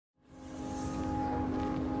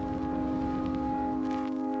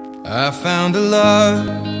I found a love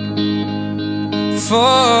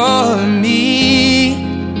for me.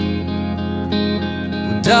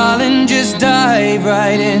 Well, darling, just dive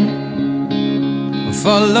right in,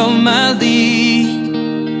 follow my lead.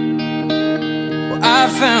 Well, I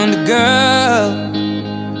found a girl,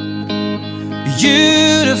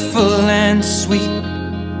 beautiful and sweet.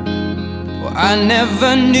 Well, I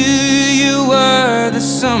never knew you were the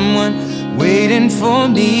someone waiting for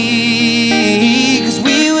me. 'Cause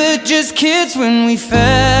we were just kids when we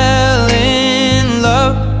fell in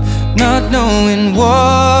love, not knowing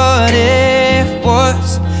what it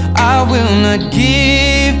was. I will not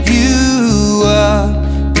give you up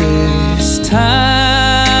this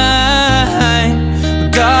time.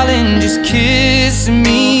 But darling, just kiss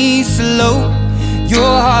me slow.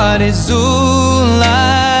 Your heart is all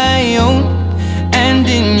I own, and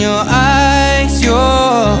in your eyes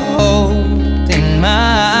you're holding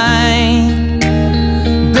mine.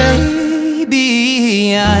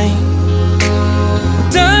 Baby, I'm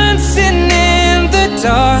dancing in the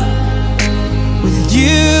dark with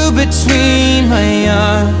you between my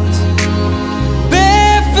arms,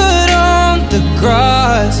 barefoot on the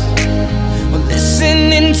grass. We're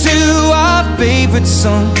listening to our favorite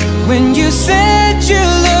song. When you said you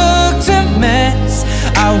looked a mess,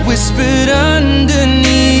 I whispered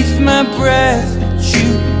underneath my breath, but you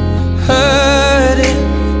heard it.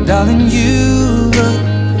 Darling, you look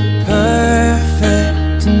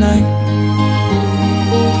perfect tonight.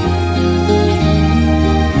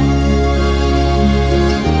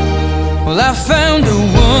 Well, I found a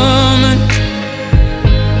woman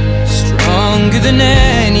stronger than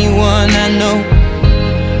anyone I know.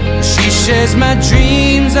 She shares my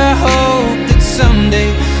dreams. I hope that someday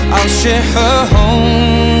I'll share her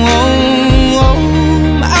home.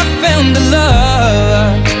 I found a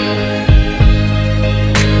love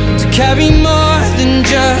to carry more than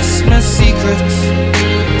just my secrets,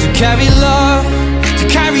 to carry love, to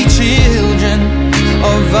carry children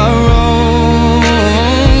of our own.